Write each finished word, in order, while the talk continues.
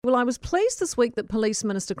Well, I was pleased this week that Police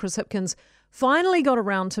Minister Chris Hipkins finally got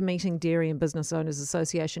around to meeting Dairy and Business Owners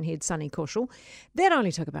Association head Sonny Kushel. That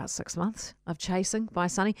only took about 6 months of chasing by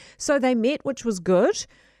Sonny. So they met, which was good.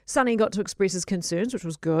 Sonny got to express his concerns, which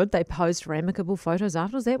was good. They posed for amicable photos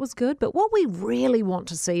afterwards. That was good. But what we really want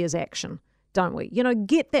to see is action, don't we? You know,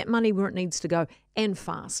 get that money where it needs to go, and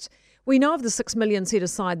fast. We know of the $6 million set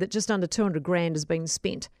aside that just under 200 grand has been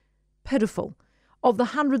spent. Pitiful. Of the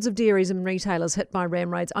hundreds of dairies and retailers hit by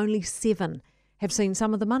ram raids, only 7 have seen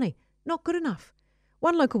some of the money. Not good enough.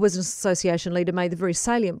 One local business association leader made the very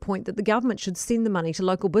salient point that the government should send the money to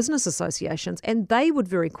local business associations and they would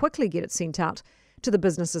very quickly get it sent out to the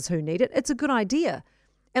businesses who need it. It's a good idea.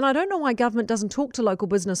 And I don't know why government doesn't talk to local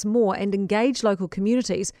business more and engage local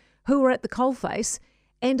communities who are at the coalface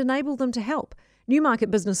and enable them to help.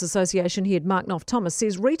 Newmarket Business Association head Mark Knopf-Thomas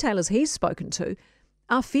says retailers he's spoken to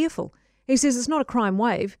are fearful. He says it's not a crime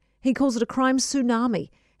wave. He calls it a crime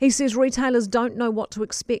tsunami. He says retailers don't know what to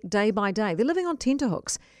expect day by day. They're living on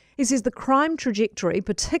tenterhooks. He says the crime trajectory,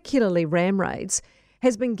 particularly ram raids,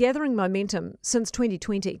 has been gathering momentum since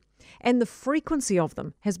 2020, and the frequency of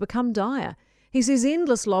them has become dire. He says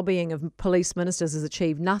endless lobbying of police ministers has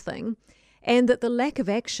achieved nothing, and that the lack of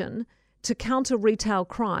action to counter retail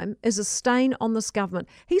crime is a stain on this government.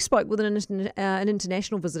 He spoke with an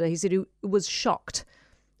international visitor. He said he was shocked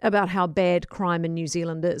about how bad crime in New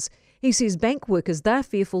Zealand is. He says bank workers, they're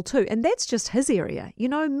fearful too. And that's just his area. You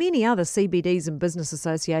know, many other CBDs and business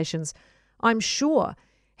associations, I'm sure,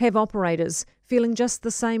 have operators feeling just the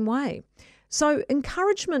same way. So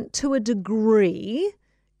encouragement to a degree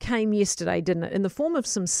came yesterday, didn't it, in the form of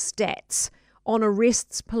some stats on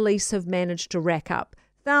arrests police have managed to rack up.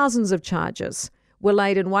 Thousands of charges were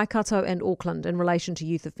laid in Waikato and Auckland in relation to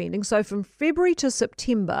youth offending. So from February to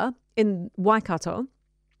September in Waikato,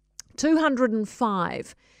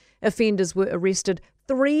 205 offenders were arrested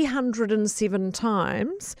 307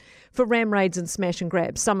 times for ram raids and smash and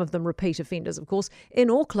grabs, some of them repeat offenders, of course. In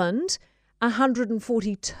Auckland,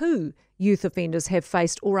 142 youth offenders have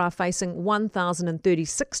faced or are facing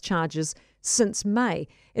 1,036 charges since May.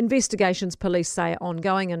 Investigations, police say, are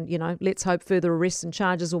ongoing and, you know, let's hope further arrests and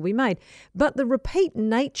charges will be made. But the repeat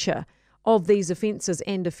nature of these offences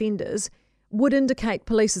and offenders would indicate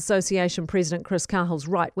Police Association President Chris Cahill's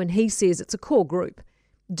right when he says it's a core group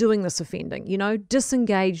doing this offending, you know,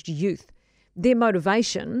 disengaged youth. Their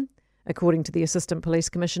motivation, according to the Assistant Police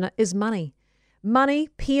Commissioner, is money. Money,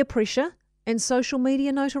 peer pressure and social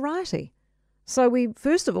media notoriety. So we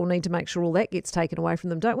first of all need to make sure all that gets taken away from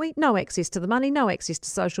them, don't we? No access to the money, no access to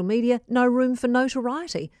social media, no room for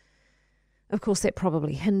notoriety. Of course, that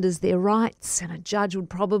probably hinders their rights, and a judge would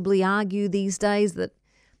probably argue these days that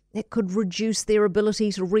it could reduce their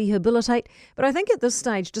ability to rehabilitate. But I think at this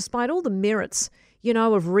stage, despite all the merits, you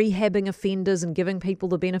know, of rehabbing offenders and giving people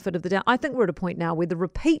the benefit of the doubt, I think we're at a point now where the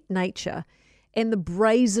repeat nature and the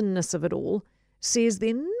brazenness of it all says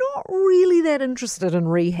they're not really that interested in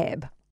rehab.